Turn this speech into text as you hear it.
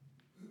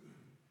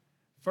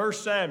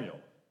First Samuel.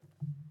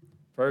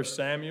 1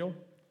 Samuel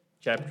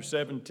chapter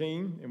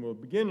 17, and we'll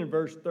begin in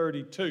verse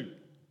 32.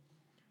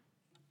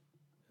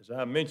 As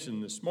I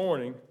mentioned this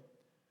morning,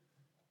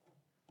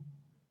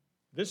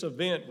 this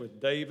event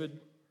with David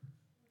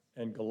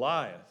and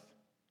Goliath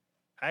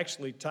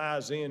actually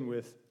ties in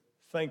with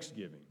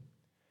Thanksgiving.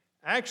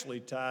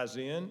 Actually ties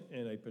in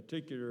a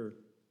particular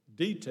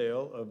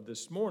detail of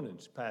this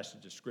morning's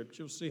passage of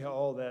Scripture. We'll see how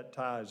all that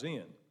ties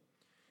in.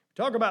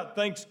 Talk about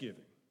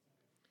Thanksgiving.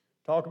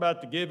 Talk about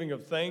the giving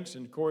of thanks,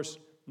 and of course,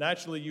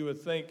 naturally you would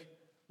think,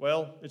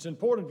 well, it's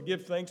important to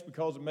give thanks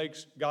because it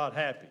makes God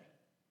happy.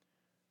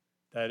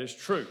 That is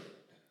true.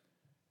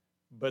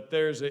 But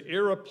there's an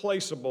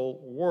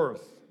irreplaceable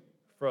worth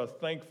for a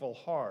thankful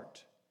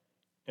heart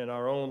in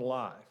our own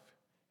life.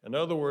 In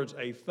other words,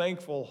 a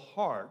thankful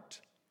heart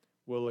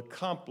will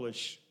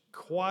accomplish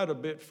quite a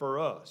bit for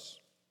us.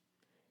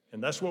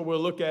 And that's what we'll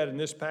look at in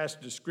this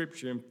passage of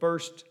Scripture in 1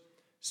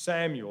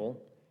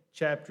 Samuel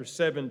chapter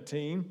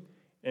 17.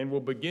 And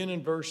we'll begin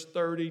in verse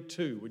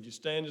 32. Would you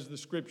stand as the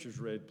Scriptures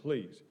read,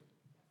 please?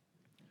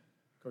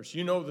 Of course,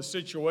 you know the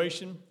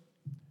situation.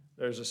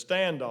 There's a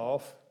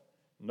standoff.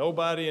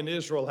 Nobody in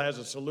Israel has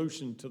a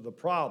solution to the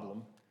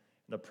problem.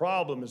 The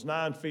problem is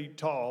 9 feet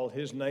tall.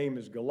 His name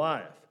is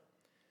Goliath.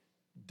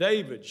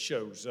 David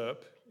shows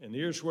up, and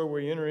here's where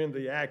we enter into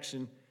the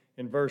action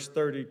in verse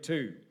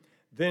 32.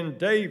 Then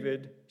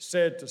David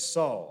said to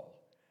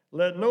Saul,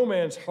 "Let no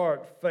man's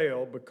heart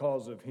fail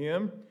because of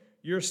him.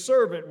 Your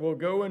servant will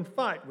go and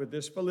fight with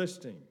this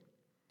Philistine."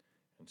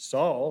 And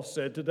Saul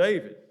said to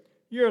David,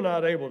 "You're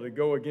not able to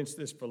go against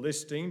this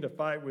Philistine to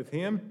fight with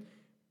him.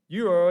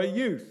 You are a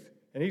youth,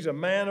 and he's a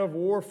man of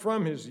war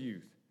from his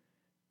youth."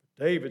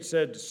 But David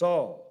said to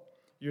Saul,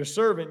 "Your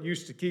servant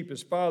used to keep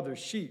his father's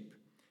sheep,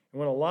 and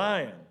when a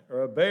lion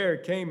or a bear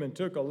came and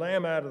took a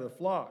lamb out of the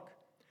flock,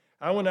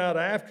 I went out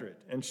after it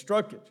and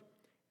struck it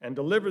and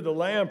delivered the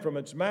lamb from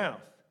its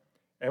mouth.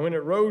 And when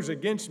it rose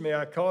against me,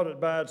 I caught it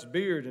by its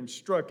beard and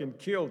struck and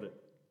killed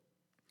it.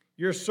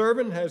 Your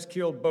servant has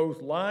killed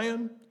both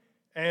lion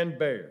and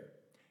bear,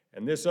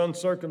 and this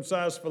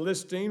uncircumcised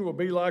Philistine will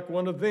be like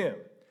one of them,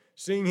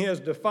 seeing he has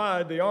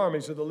defied the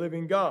armies of the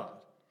living God."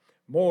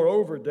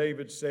 Moreover,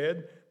 David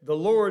said, "The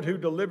Lord who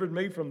delivered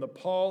me from the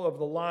paw of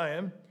the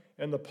lion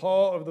and the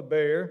paw of the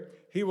bear,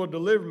 he will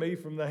deliver me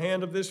from the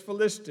hand of this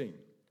Philistine."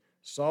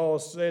 Saul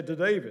said to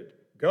David,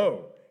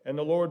 "Go, and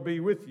the Lord be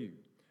with you."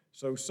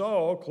 So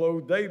Saul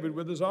clothed David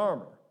with his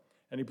armor,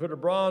 and he put a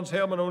bronze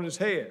helmet on his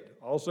head.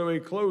 Also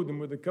he clothed him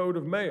with a coat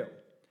of mail.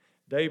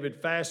 David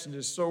fastened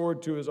his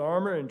sword to his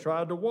armor and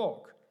tried to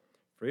walk,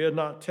 for he had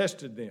not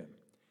tested them.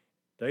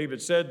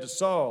 David said to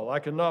Saul, "I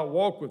cannot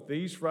walk with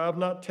these, for I have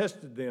not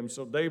tested them."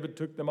 So David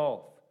took them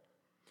off.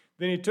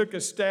 Then he took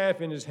a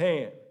staff in his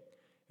hand,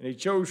 and he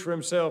chose for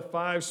himself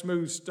 5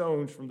 smooth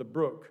stones from the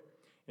brook,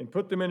 and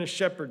put them in a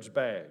shepherd's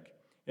bag,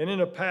 and in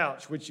a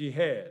pouch which he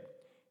had.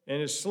 And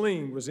his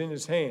sling was in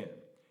his hand,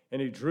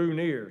 and he drew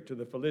near to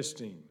the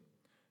Philistine.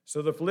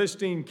 So the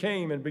Philistine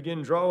came and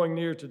began drawing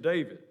near to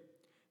David.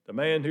 The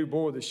man who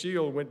bore the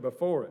shield went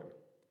before him.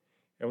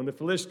 And when the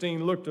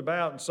Philistine looked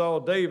about and saw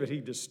David,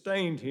 he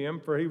disdained him,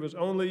 for he was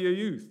only a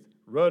youth,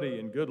 ruddy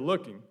and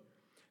good-looking.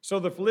 So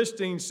the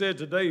Philistine said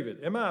to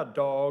David, "Am I a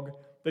dog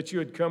that you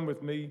had come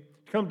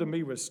to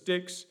me with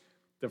sticks?"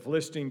 The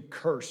Philistine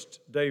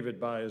cursed David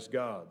by his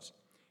gods.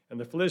 And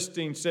the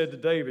Philistine said to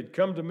David,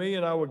 "Come to me,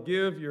 and I will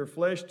give your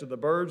flesh to the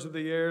birds of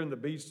the air and the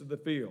beasts of the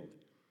field."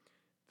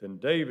 Then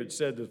David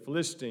said to the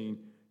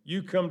Philistine,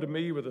 "You come to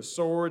me with a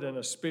sword and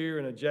a spear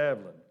and a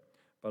javelin,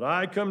 but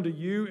I come to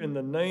you in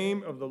the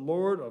name of the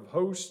Lord of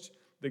hosts,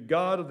 the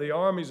God of the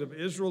armies of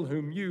Israel,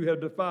 whom you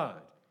have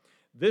defied.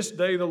 This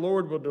day the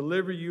Lord will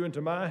deliver you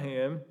into my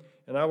hand,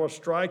 and I will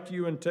strike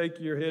you and take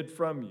your head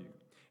from you.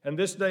 And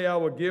this day I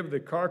will give the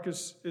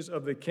carcasses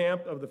of the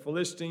camp of the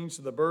Philistines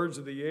to the birds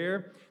of the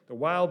air, the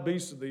wild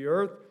beasts of the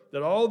earth,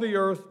 that all the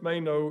earth may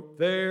know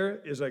there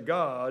is a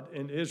God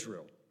in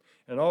Israel.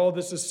 And all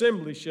this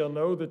assembly shall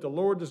know that the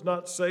Lord does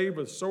not save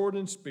with sword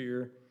and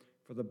spear,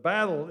 for the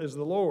battle is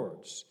the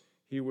Lord's.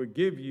 He will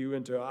give you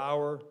into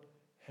our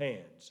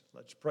hands."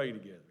 Let's pray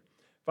together.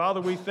 Father,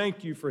 we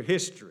thank you for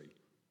history.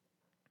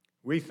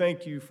 We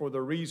thank you for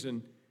the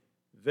reason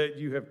that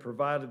you have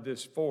provided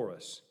this for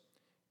us.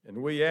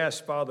 And we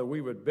ask, Father,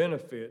 we would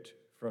benefit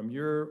from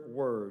your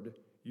word,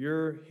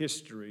 your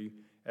history,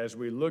 as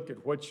we look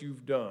at what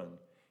you've done.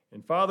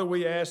 And Father,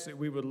 we ask that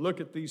we would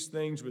look at these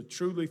things with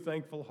truly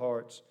thankful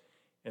hearts,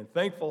 and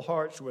thankful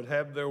hearts would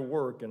have their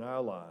work in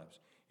our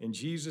lives. In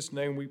Jesus'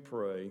 name we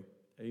pray,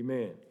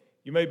 amen.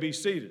 You may be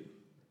seated.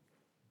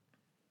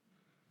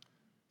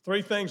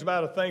 3 things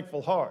about a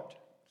thankful heart.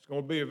 It's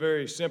going to be a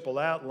very simple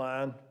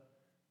outline: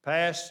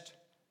 past,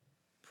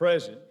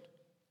 present,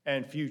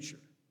 and future.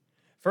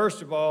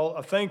 First of all,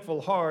 a thankful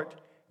heart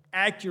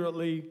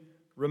accurately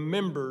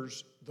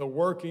remembers the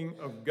working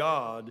of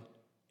God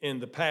in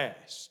the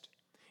past.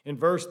 In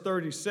verse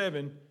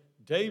 37,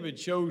 David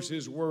chose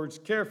his words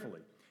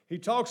carefully. He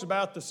talks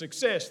about the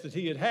success that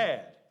he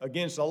had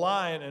against a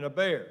lion and a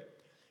bear.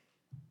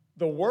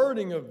 the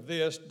wording of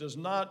this does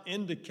not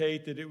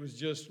indicate that it was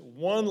just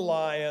one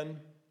lion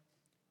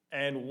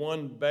and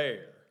one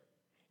bear.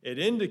 It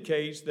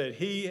indicates that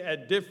he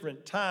at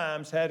different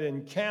times had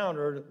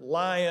encountered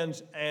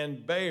lions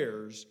and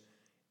bears,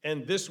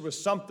 and this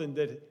was something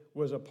that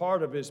was a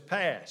part of his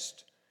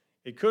past.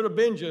 It could have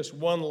been just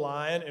one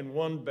lion and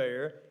one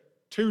bear,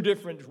 two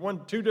different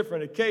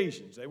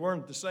occasions. They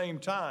weren't at the same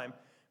time,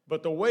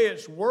 but the way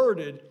it's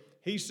worded,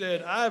 he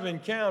said, I've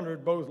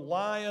encountered both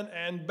lion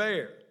and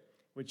bear,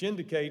 which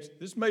indicates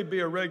this may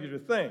be a regular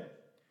thing.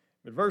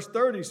 But verse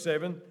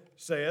 37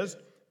 says,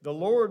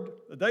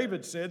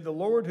 David said, the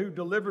Lord who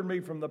delivered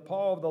me from the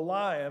paw of the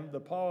lion, the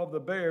paw of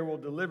the bear, will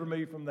deliver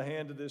me from the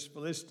hand of this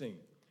Philistine.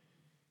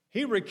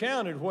 He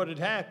recounted what had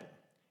happened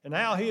and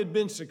how he had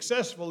been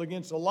successful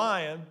against a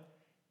lion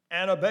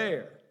and a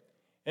bear.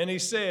 And he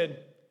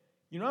said,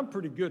 I'm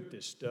pretty good at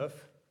this stuff,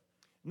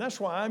 and that's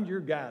why I'm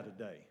your guy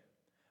today.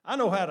 I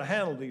know how to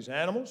handle these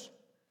animals.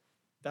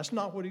 That's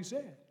not what he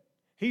said.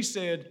 He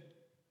said,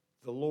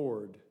 the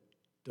Lord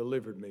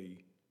delivered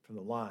me from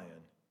the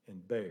lion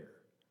and bear.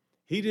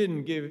 He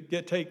didn't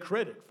take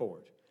credit for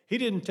it. He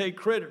didn't take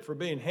credit for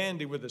being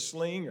handy with a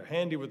sling or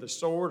handy with a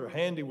sword or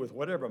handy with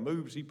whatever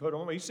moves he put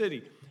on. He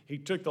said he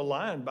took the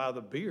lion by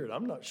the beard.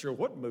 I'm not sure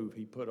what move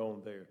he put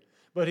on there.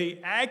 But he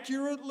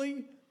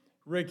accurately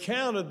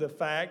recounted the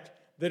fact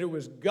that it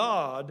was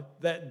God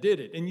that did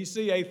it. And you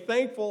see, a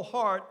thankful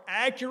heart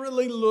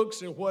accurately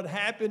looks at what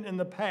happened in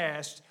the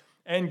past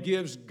and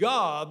gives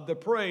God the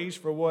praise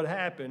for what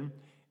happened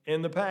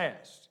in the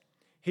past.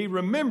 He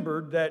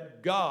remembered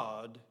that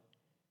God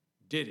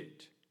did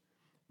it.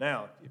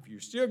 Now, if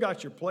you still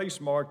got your place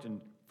marked in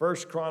 1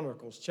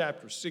 Chronicles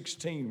chapter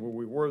 16, where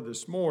we were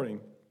this morning,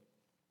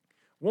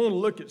 we want to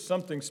look at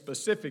something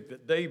specific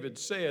that David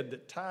said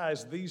that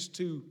ties these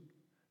two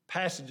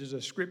passages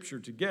of Scripture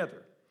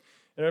together.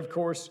 And of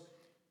course,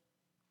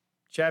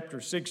 chapter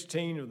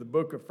 16 of the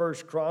book of 1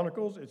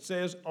 Chronicles, it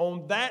says,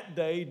 on that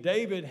day,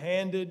 David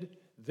handed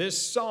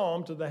this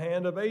psalm to the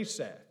hand of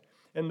Asaph.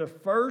 And the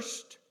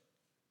first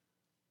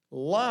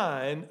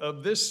line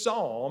of this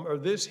psalm or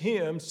this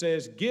hymn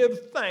says,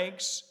 give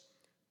thanks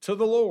to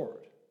the Lord.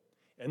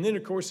 And then,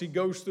 of course, he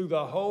goes through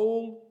the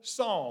whole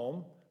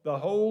psalm, the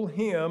whole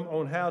hymn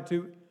on how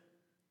to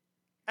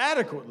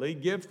adequately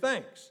give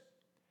thanks.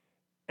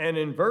 And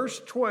in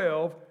verse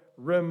 12,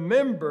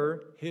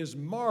 remember his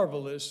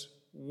marvelous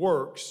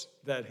works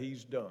that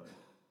he's done.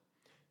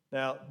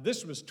 Now,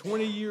 this was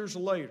 20 years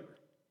later.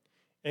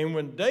 And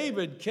when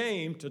David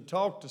came to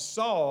talk to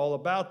Saul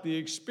about the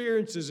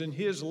experiences in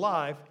his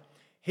life,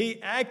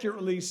 he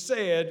accurately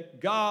said,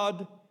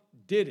 God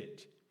did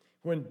it.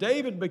 When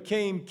David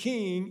became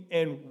king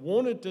and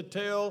wanted to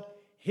tell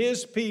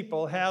his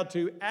people how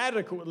to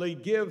adequately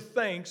give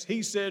thanks,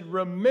 he said,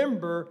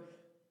 remember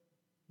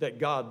that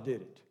God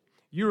did it.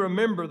 You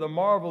remember the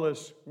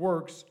marvelous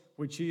works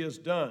which he has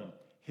done,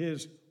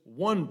 his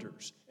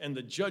wonders and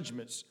the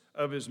judgments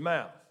of his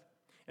mouth.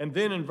 And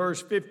then in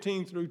verse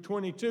 15 through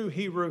 22,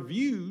 he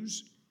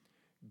reviews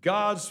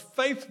God's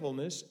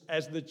faithfulness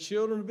as the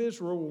children of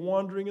Israel were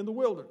wandering in the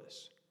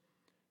wilderness.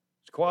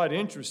 It's quite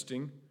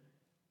interesting.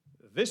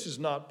 This is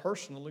not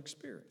personal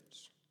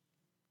experience.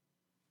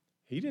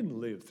 He didn't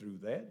live through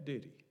that,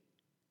 did he?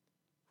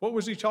 What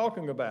was he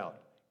talking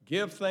about?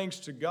 Give thanks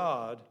to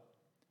God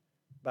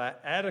by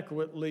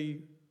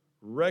adequately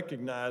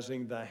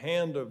recognizing the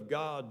hand of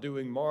God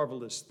doing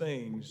marvelous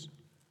things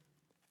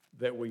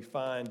that we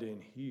find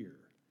in here.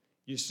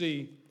 You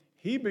see,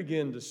 he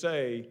began to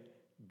say,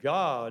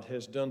 God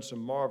has done some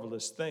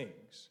marvelous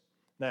things.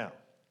 Now,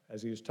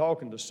 as he was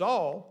talking to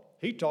Saul,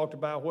 he talked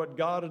about what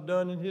God had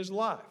done in his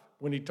life.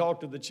 When he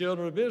talked to the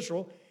children of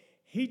Israel,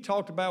 he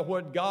talked about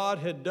what God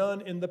had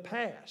done in the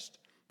past.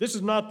 This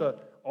is not the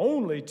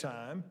only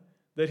time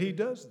that he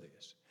does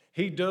this.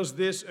 He does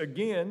this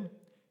again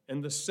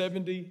in the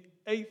 78th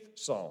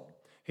Psalm.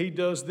 He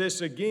does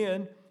this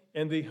again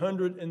in the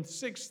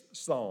 106th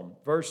Psalm,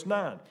 verse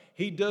 9.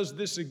 He does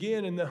this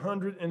again in the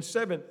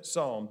 107th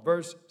Psalm,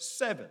 verse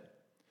 7,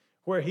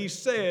 where he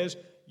says,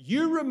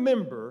 you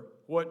remember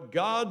what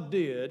God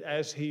did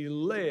as he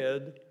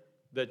led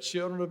the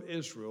children of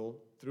Israel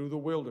through the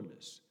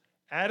wilderness.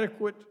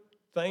 Adequate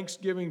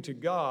thanksgiving to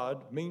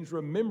God means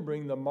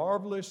remembering the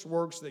marvelous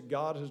works that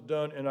God has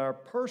done in our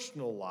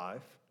personal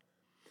life,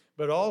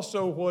 but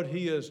also what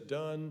he has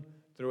done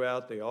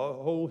throughout the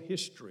whole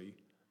history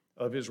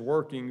of his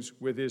workings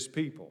with his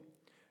people.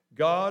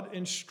 God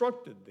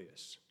instructed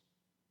this,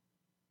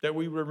 that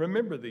we would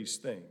remember these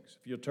things.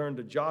 If you'll turn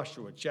to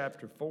Joshua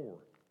chapter 4.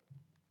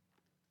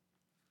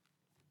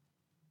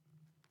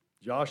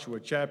 Joshua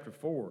chapter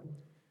 4.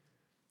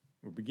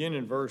 We'll begin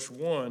in verse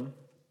 1.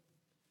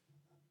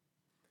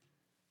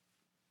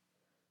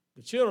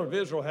 The children of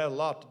Israel had a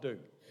lot to do.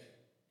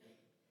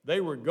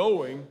 They were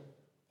going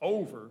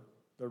over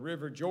the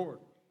river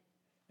Jordan.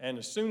 And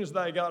as soon as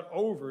they got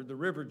over the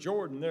river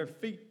Jordan, their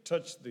feet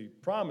touched the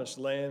promised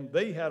land,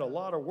 they had a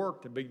lot of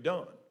work to be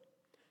done.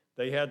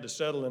 They had to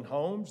settle in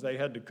homes. They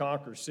had to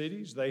conquer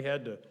cities. They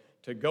had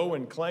to go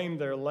and claim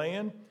their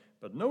land.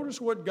 But notice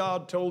what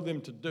God told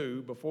them to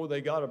do before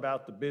they got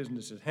about the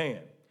business at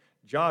hand.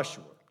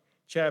 Joshua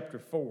chapter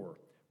 4,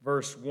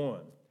 verse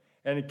 1.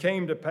 And it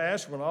came to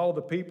pass when all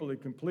the people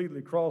had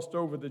completely crossed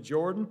over the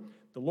Jordan,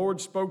 the Lord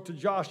spoke to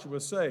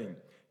Joshua, saying,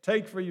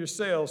 Take for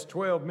yourselves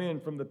 12 men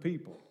from the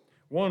people,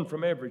 one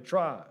from every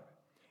tribe,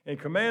 and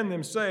command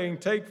them, saying,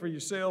 Take for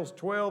yourselves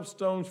 12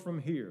 stones from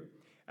here,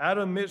 out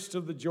of the midst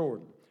of the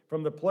Jordan,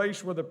 from the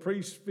place where the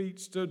priest's feet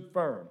stood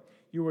firm.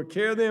 You will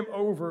carry them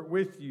over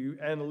with you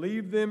and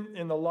leave them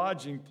in the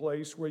lodging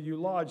place where you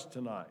lodge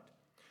tonight.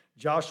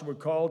 Joshua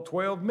called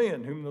 12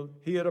 men whom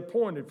he had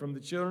appointed from the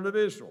children of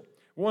Israel,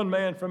 one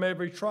man from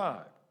every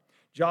tribe.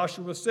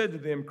 Joshua said to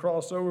them,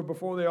 Cross over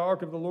before the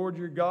ark of the Lord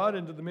your God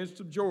into the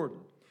midst of Jordan,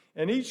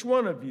 and each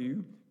one of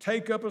you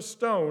take up a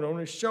stone on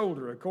his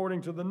shoulder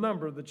according to the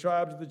number of the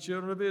tribes of the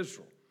children of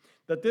Israel,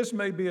 that this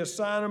may be a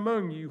sign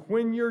among you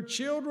when your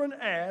children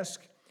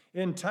ask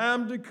in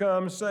time to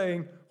come,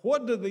 saying,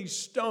 What do these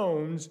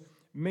stones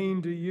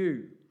mean to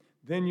you?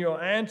 Then you'll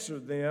answer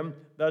them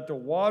that the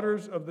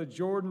waters of the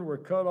Jordan were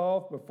cut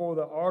off before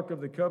the ark of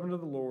the covenant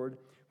of the Lord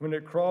when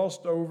it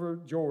crossed over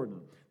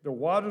Jordan. The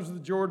waters of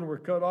the Jordan were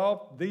cut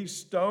off. These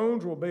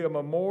stones will be a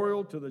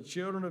memorial to the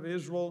children of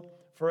Israel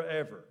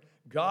forever.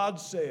 God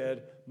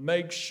said,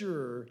 make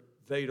sure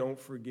they don't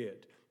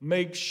forget.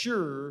 Make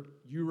sure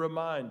you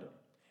remind them.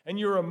 And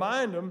you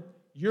remind them,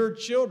 your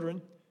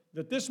children,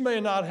 that this may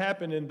not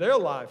happen in their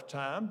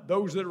lifetime,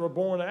 those that were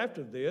born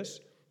after this,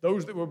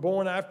 those that were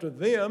born after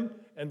them,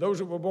 and those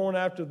that were born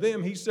after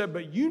them. He said,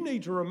 but you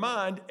need to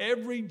remind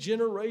every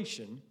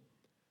generation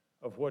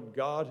of what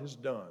God has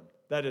done.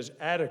 That is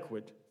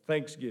adequate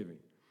thanksgiving.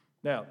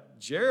 Now,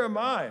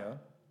 Jeremiah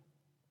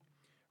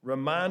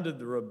reminded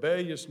the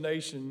rebellious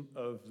nation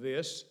of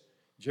this.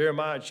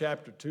 Jeremiah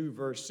chapter 2,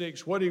 verse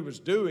 6. What he was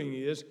doing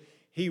is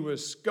he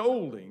was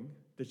scolding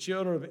the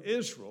children of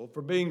Israel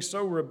for being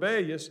so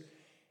rebellious,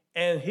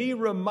 and he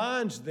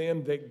reminds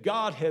them that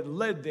God had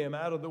led them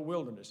out of the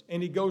wilderness.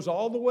 And he goes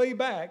all the way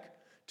back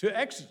to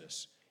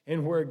Exodus,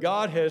 and where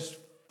God has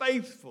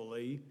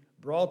faithfully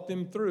brought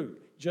them through.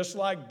 Just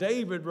like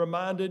David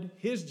reminded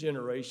his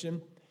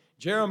generation,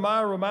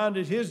 Jeremiah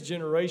reminded his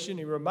generation.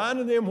 He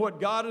reminded them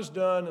what God has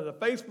done and the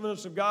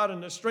faithfulness of God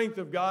and the strength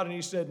of God. And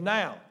he said,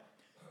 now,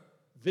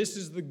 this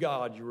is the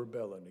God you're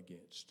rebelling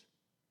against.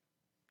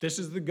 This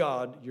is the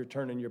God you're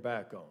turning your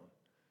back on.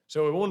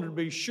 So he wanted to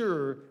be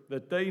sure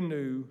that they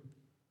knew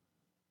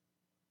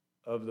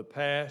of the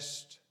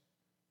past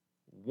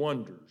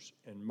wonders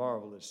and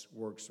marvelous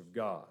works of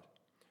God.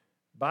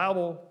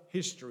 Bible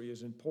history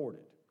is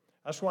important.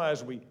 That's why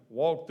as we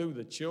walk through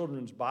the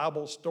children's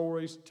Bible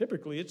stories,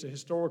 typically it's a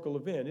historical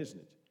event, isn't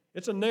it?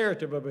 It's a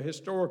narrative of a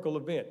historical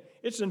event.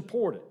 It's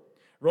important.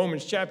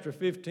 Romans chapter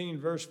 15,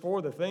 verse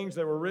 4, the things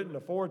that were written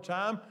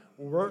aforetime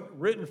were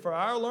written for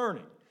our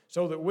learning,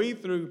 so that we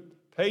through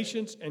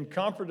patience and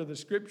comfort of the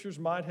Scriptures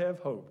might have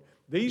hope.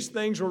 These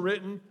things were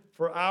written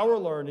for our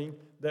learning,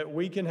 that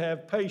we can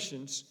have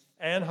patience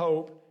and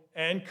hope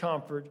and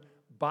comfort.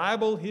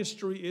 Bible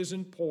history is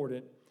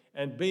important,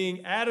 and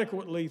being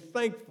adequately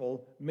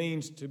thankful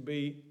means to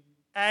be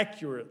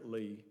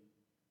accurately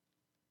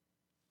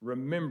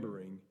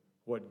remembering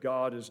what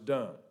God has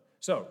done.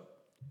 So,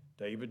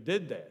 David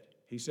did that.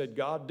 He said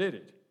God did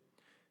it.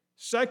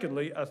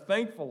 Secondly, a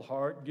thankful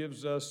heart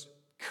gives us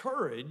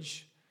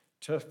courage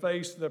to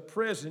face the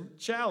present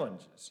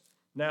challenges.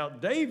 Now,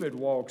 David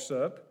walks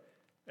up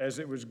as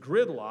it was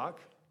gridlock.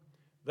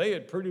 They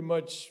had pretty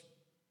much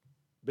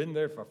been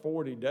there for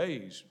 40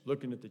 days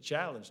looking at the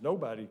challenge.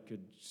 Nobody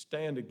could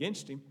stand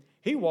against him.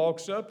 He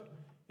walks up,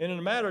 and in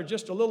a matter of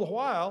just a little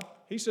while,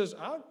 he says,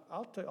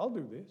 I'll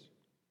do this.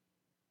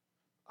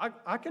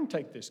 I can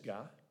take this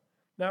guy.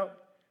 Now,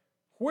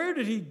 where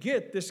did he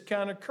get this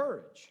kind of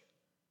courage?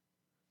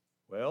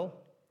 Well,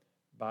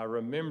 by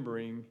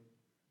remembering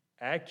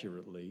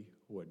accurately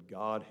what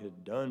God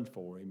had done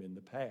for him in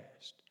the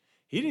past.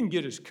 He didn't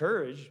get his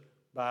courage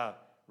by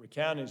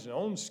recounting his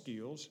own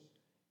skills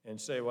and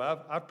say,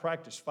 well, I've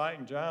practiced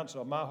fighting giants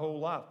all my whole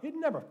life. He'd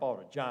never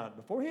fought a giant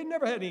before. He had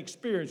never had any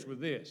experience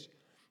with this.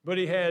 But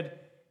he had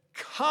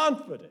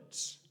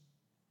confidence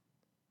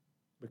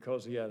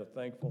because he had a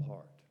thankful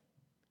heart,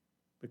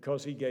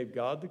 because he gave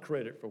God the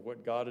credit for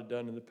what God had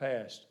done in the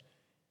past.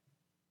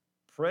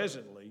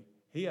 Presently,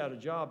 he had a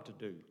job to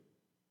do,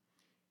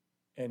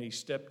 and he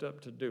stepped up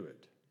to do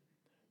it.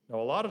 Now,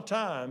 a lot of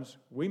times,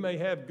 we may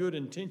have good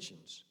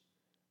intentions,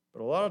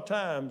 but a lot of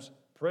times,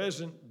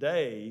 present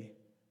day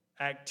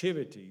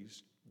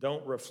activities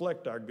don't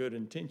reflect our good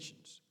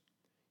intentions.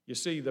 You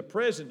see, the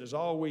present is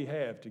all we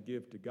have to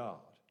give to God.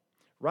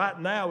 Right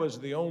now is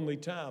the only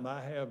time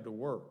I have to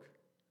work.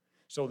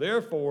 So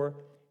therefore,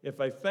 if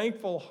a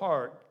thankful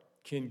heart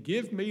can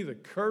give me the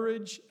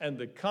courage and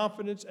the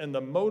confidence and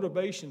the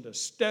motivation to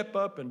step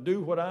up and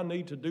do what I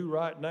need to do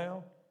right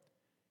now,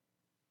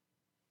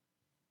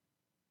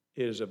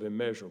 it is of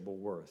immeasurable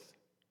worth.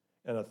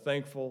 And a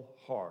thankful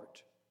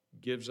heart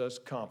gives us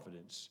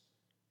confidence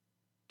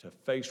to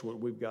face what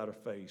we've got to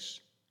face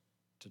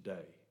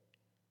today.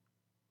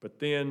 But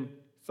then,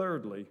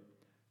 thirdly,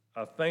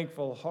 A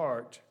thankful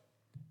heart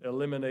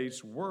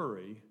eliminates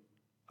worry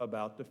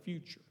about the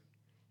future.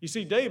 You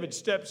see, David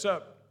steps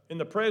up in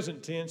the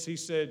present tense. He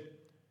said,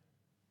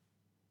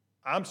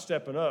 I'm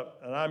stepping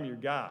up and I'm your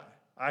guy.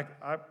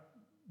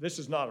 This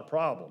is not a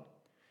problem.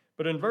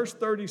 But in verse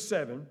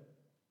 37,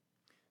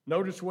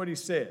 notice what he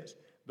says.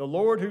 The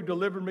Lord who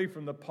delivered me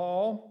from the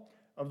paw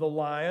of the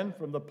lion,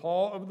 from the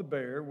paw of the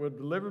bear, will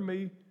deliver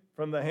me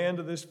from the hand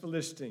of this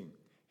Philistine.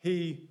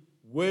 He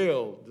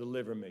will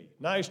deliver me.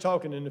 Now he's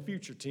talking in the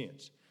future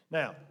tense.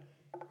 Now,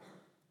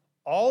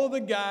 all of the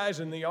guys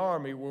in the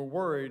army were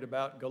worried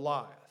about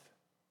Goliath.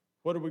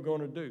 What are we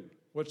going to do?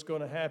 What's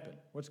going to happen?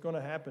 What's going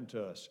to happen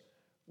to us?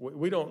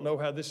 We don't know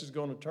how this is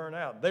going to turn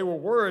out. They were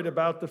worried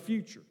about the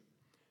future.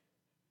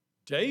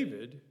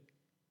 David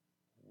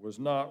was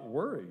not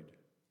worried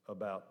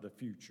about the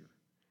future.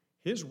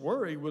 His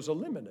worry was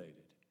eliminated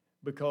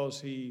because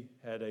he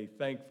had a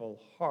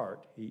thankful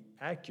heart. He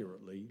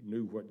accurately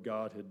knew what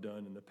God had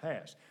done in the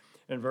past.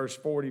 In verse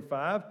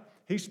 45,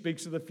 he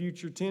speaks of the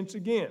future tense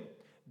again.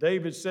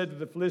 David said to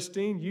the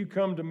Philistine, you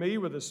come to me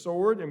with a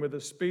sword and with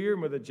a spear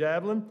and with a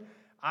javelin.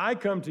 I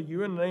come to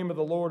you in the name of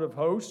the Lord of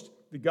hosts,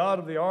 the God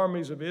of the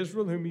armies of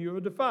Israel, whom you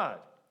have defied.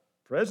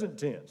 Present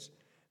tense.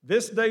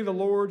 This day the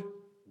Lord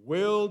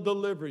will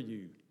deliver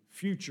you,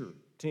 future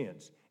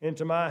tense,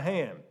 into my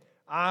hand.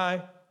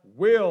 I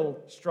will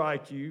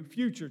strike you,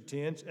 future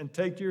tense, and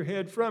take your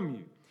head from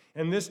you.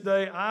 And this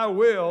day I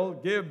will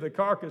give the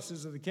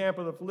carcasses of the camp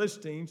of the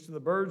Philistines to the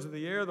birds of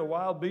the air, the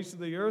wild beasts of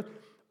the earth.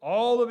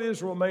 All of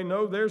Israel may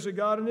know there's a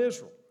God in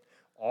Israel.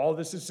 All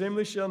this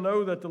assembly shall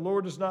know that the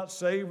Lord does not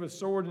save with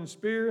sword and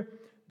spear.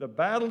 The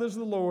battle is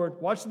the Lord.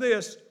 Watch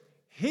this.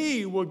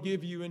 He will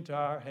give you into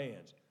our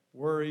hands.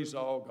 Worry's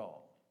all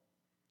gone.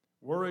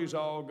 Worry's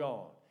all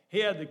gone. He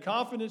had the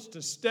confidence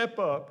to step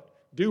up,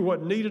 do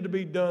what needed to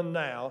be done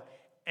now,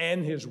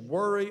 and his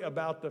worry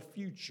about the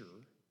future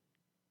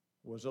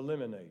was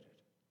eliminated.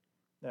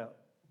 Now,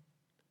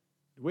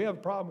 do we have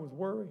a problem with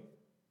worry?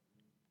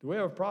 Do we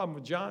have a problem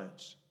with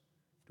giants?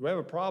 Do we have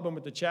a problem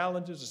with the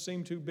challenges that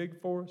seem too big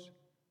for us?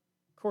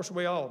 Of course,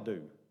 we all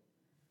do.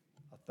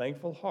 A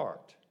thankful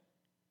heart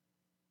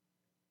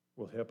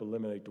will help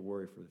eliminate the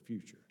worry for the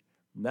future.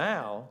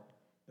 Now,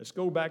 let's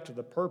go back to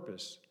the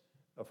purpose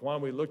of why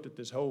we looked at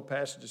this whole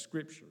passage of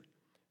Scripture,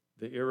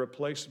 the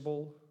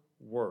irreplaceable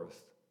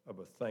worth of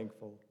a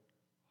thankful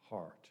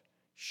heart.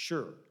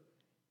 Sure,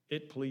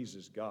 it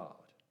pleases God,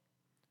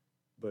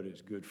 but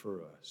it's good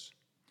for us.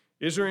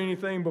 Is there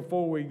anything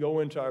before we go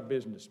into our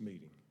business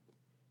meeting?